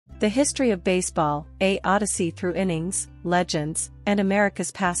The History of Baseball, A Odyssey Through Innings, Legends, and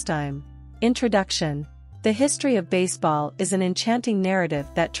America's Pastime. Introduction. The history of baseball is an enchanting narrative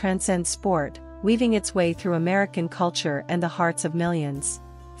that transcends sport, weaving its way through American culture and the hearts of millions.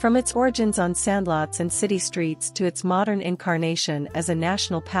 From its origins on sandlots and city streets to its modern incarnation as a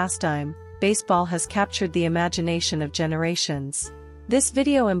national pastime, baseball has captured the imagination of generations. This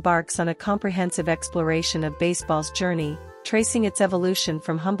video embarks on a comprehensive exploration of baseball's journey, tracing its evolution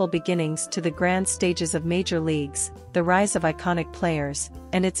from humble beginnings to the grand stages of major leagues, the rise of iconic players,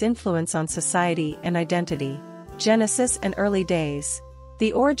 and its influence on society and identity. Genesis and early days.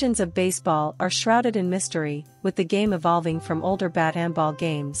 The origins of baseball are shrouded in mystery, with the game evolving from older bat and ball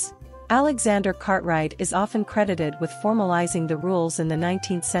games. Alexander Cartwright is often credited with formalizing the rules in the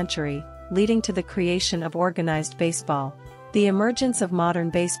 19th century, leading to the creation of organized baseball. The emergence of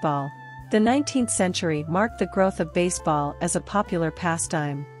modern baseball. The 19th century marked the growth of baseball as a popular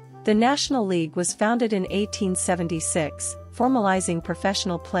pastime. The National League was founded in 1876, formalizing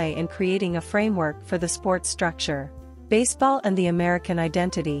professional play and creating a framework for the sport's structure. Baseball and the American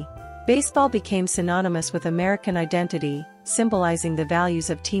identity. Baseball became synonymous with American identity, symbolizing the values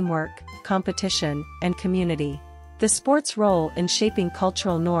of teamwork, competition, and community. The sport's role in shaping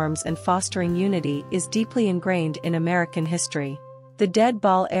cultural norms and fostering unity is deeply ingrained in American history. The dead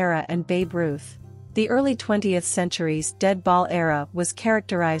ball era and Babe Ruth. The early 20th century's dead ball era was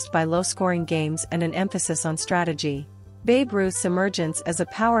characterized by low-scoring games and an emphasis on strategy. Babe Ruth's emergence as a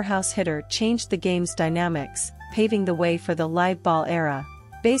powerhouse hitter changed the game's dynamics, paving the way for the live ball era.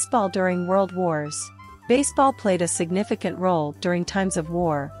 Baseball during World Wars. Baseball played a significant role during times of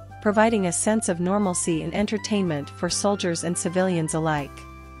war, providing a sense of normalcy and entertainment for soldiers and civilians alike.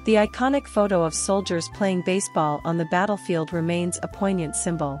 The iconic photo of soldiers playing baseball on the battlefield remains a poignant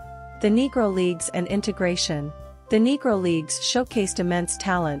symbol. The Negro Leagues and integration. The Negro Leagues showcased immense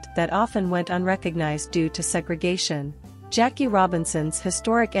talent that often went unrecognized due to segregation. Jackie Robinson's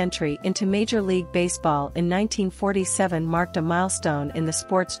historic entry into Major League Baseball in 1947 marked a milestone in the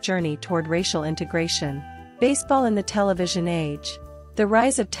sport's journey toward racial integration. Baseball in the television age. The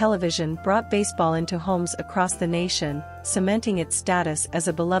rise of television brought baseball into homes across the nation, cementing its status as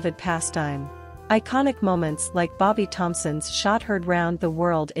a beloved pastime. Iconic moments like Bobby Thompson's shot heard round the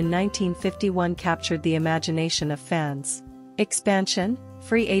world in 1951 captured the imagination of fans. Expansion,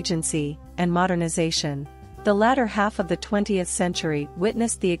 free agency, and modernization. The latter half of the 20th century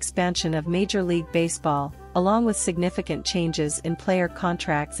witnessed the expansion of Major League Baseball, along with significant changes in player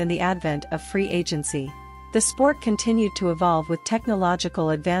contracts and the advent of free agency. The sport continued to evolve with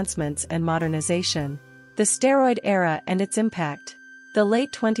technological advancements and modernization. The steroid era and its impact. The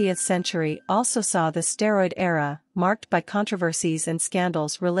late 20th century also saw the steroid era, marked by controversies and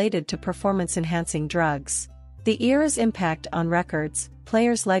scandals related to performance-enhancing drugs. The era's impact on records,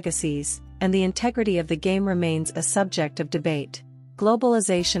 players' legacies, and the integrity of the game remains a subject of debate.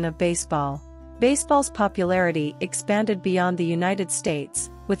 Globalization of baseball. Baseball's popularity expanded beyond the United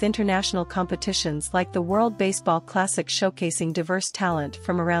States, with international competitions like the World Baseball Classic showcasing diverse talent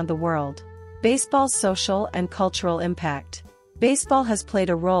from around the world. Baseball's social and cultural impact. Baseball has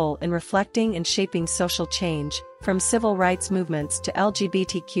played a role in reflecting and shaping social change, from civil rights movements to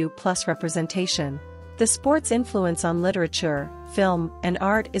LGBTQ+ representation. The sport's influence on literature, film, and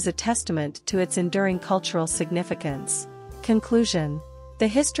art is a testament to its enduring cultural significance. Conclusion. The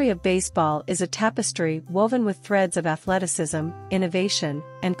history of baseball is a tapestry woven with threads of athleticism, innovation,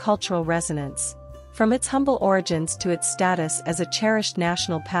 and cultural resonance. From its humble origins to its status as a cherished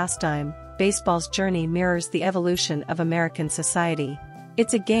national pastime, baseball's journey mirrors the evolution of American society.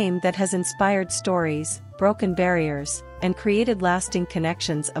 It's a game that has inspired stories, broken barriers, and created lasting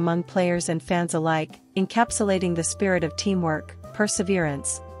connections among players and fans alike, encapsulating the spirit of teamwork,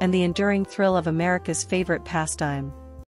 perseverance, and the enduring thrill of America's favorite pastime.